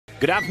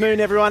Good afternoon,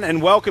 everyone, and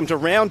welcome to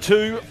round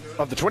two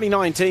of the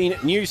 2019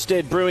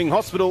 Newstead Brewing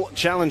Hospital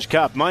Challenge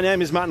Cup. My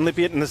name is Martin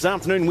Lippiett, and this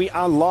afternoon we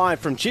are live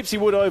from Gypsy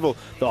Wood Oval,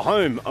 the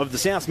home of the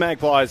South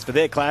Magpies, for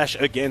their clash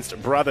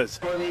against Brothers.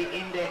 We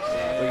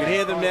can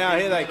hear them now.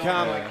 Here they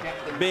come,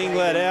 being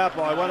led out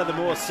by one of the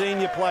more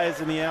senior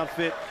players in the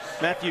outfit,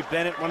 Matthew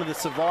Bennett, one of the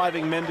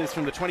surviving members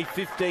from the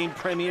 2015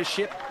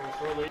 Premiership.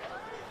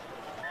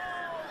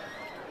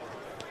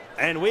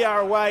 And we are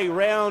away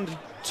round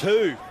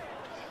two.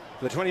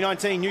 The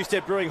 2019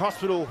 Newstead Brewing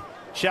Hospital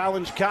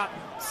Challenge Cup.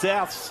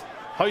 Souths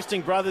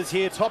hosting Brothers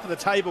here, top of the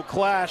table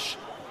clash.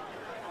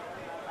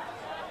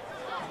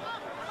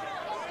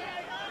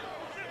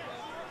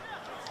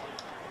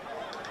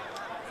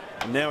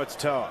 And now it's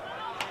Toa.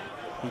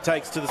 He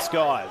takes to the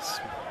skies.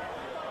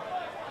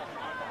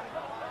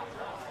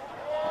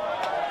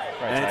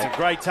 And it's a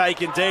great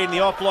take indeed, and the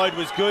offload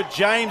was good.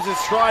 James is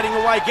striding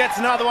away, gets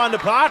another one to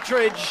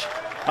Partridge.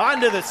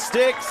 Under the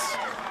sticks.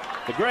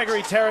 The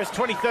Gregory Terrace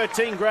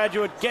 2013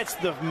 graduate gets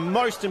the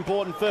most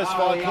important first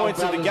 5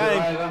 points of the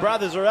game.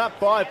 Brothers are up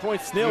 5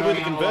 points to nil with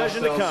a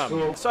conversion to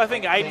come. So I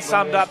think Aiden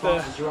summed up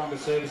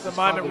the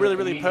moment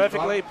really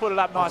perfectly. Put it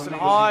up nice and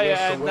high,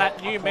 and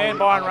that new man,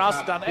 Byron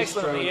Ralston, done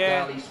excellent in the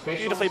air.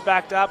 Beautifully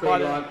backed up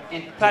by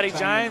Paddy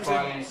James,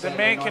 and the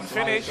man can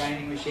finish.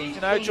 You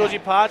know, Georgie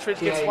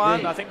Partridge gets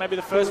one. I think maybe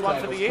the first one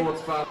for the year.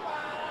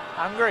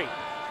 Hungry.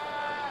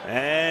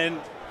 And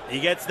he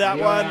gets that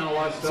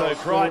one, so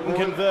Crichton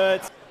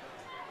converts.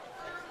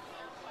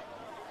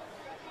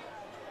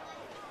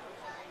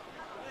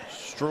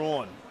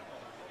 Strawn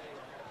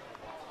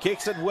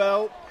kicks it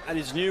well at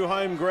his new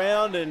home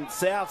ground, and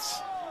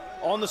Souths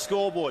on the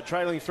scoreboard,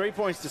 trailing 3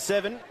 points to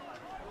 7.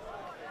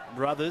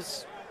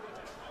 Brothers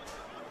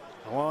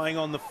relying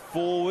on the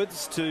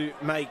forwards to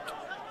make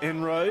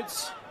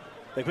inroads.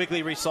 They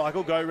quickly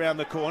recycle, go around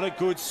the corner,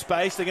 good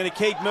space. They're going to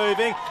keep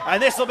moving,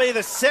 and this will be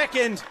the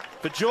second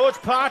for George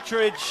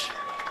Partridge.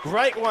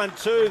 Great one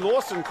too.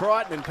 Lawson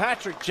Crichton and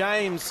Patrick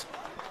James.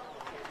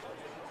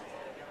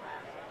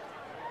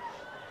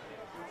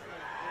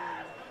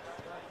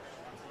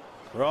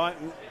 Right,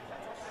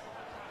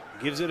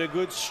 gives it a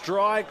good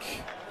strike,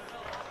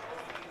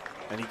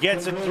 and he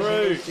gets it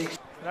through. You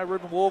know,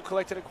 Ruben Wall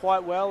collected it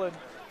quite well and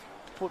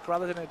put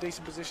Brothers in a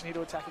decent position here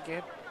to attack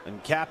again.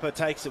 And Kappa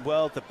takes it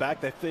well at the back.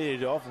 They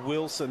feed it off.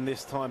 Wilson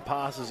this time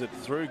passes it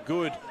through.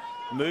 Good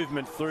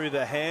movement through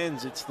the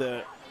hands. It's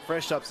the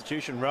fresh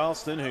substitution,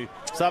 Ralston, who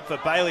subbed for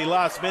Bailey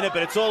last minute,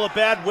 but it's all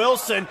about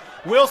Wilson.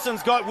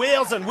 Wilson's got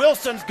wheels, and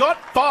Wilson's got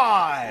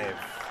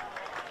 5.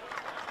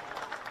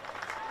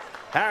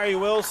 Harry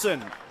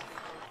Wilson.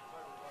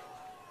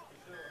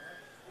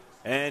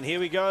 And here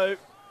we go.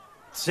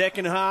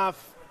 Second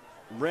half,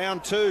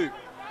 round two.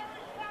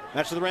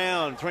 Match of the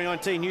round,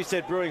 2019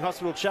 Newstead Brewing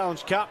Hospital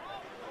Challenge Cup.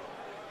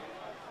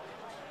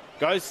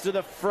 Goes to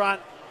the front,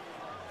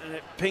 and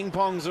it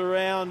ping-pongs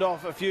around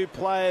off a few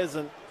players,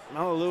 and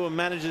Malalua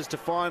manages to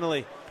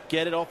finally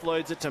get it,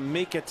 offloads it to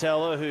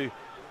Mikatella, who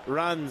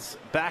runs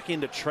back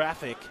into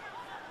traffic.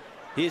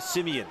 Here's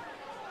Simeon.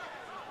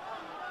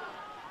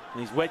 In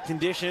these wet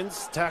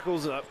conditions,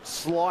 tackles are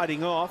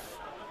sliding off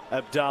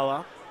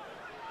Abdallah.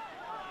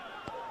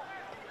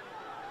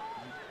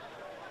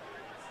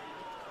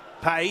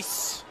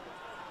 Pace.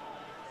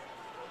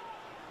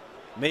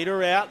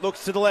 Meter out,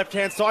 looks to the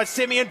left-hand side.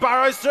 Simeon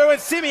burrows through,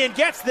 and Simeon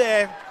gets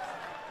there.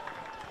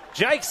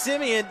 Jake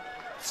Simeon,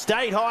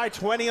 State High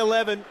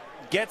 2011,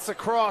 gets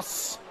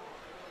across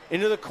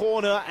into the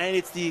corner, and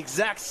it's the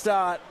exact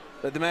start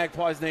that the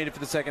Magpies needed for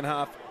the second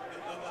half.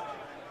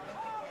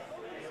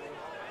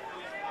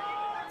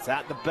 It's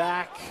at the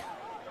back.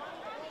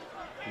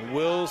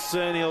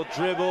 Wilson, he'll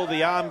dribble.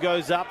 The arm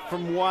goes up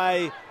from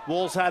Way.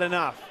 Wall's had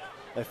enough.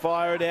 They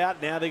fire it out.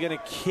 Now they're going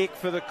to kick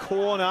for the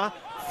corner.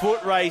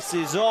 Foot race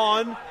is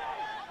on.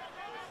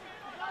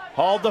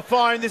 Hold the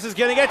phone. This is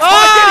going to get tight.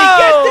 Did he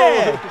get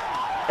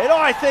there? And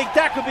I think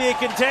that could be a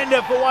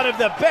contender for one of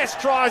the best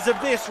tries of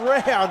this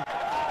round.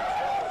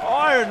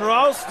 Iron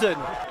Ralston.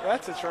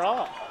 That's a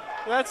try.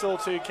 That's all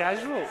too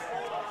casual.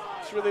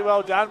 It's really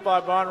well done by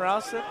Byron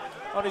Ralston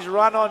on his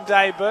run-on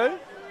debut.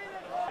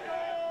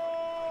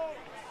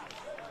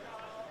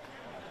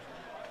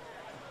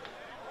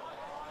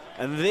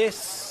 And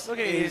this, look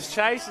at his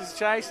chases.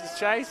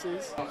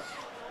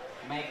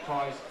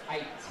 Magpies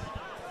 8.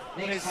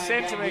 There's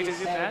centimetres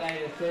in that.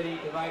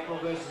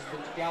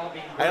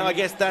 And I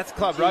guess that's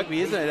club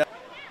rugby, isn't it?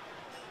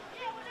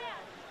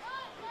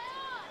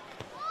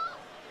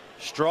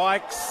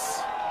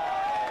 Strikes.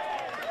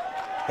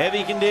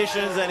 Heavy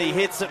conditions, and he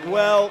hits it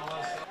well.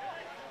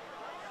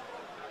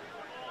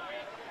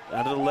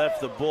 Down to the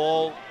left, the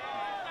ball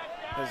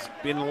has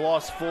been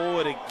lost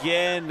forward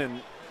again, and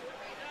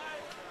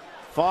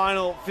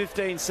final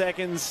 15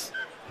 seconds.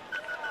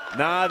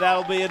 Nah,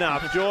 that'll be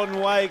enough. Jordan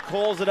Way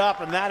calls it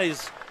up, and that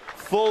is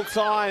full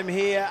time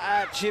here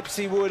at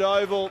Gypsy Wood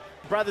Oval.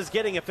 Brothers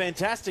getting a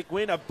fantastic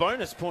win, a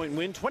bonus point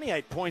win,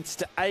 28 points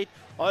to 8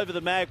 over the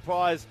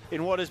Magpies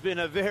in what has been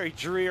a very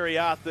dreary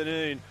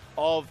afternoon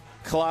of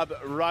club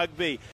rugby.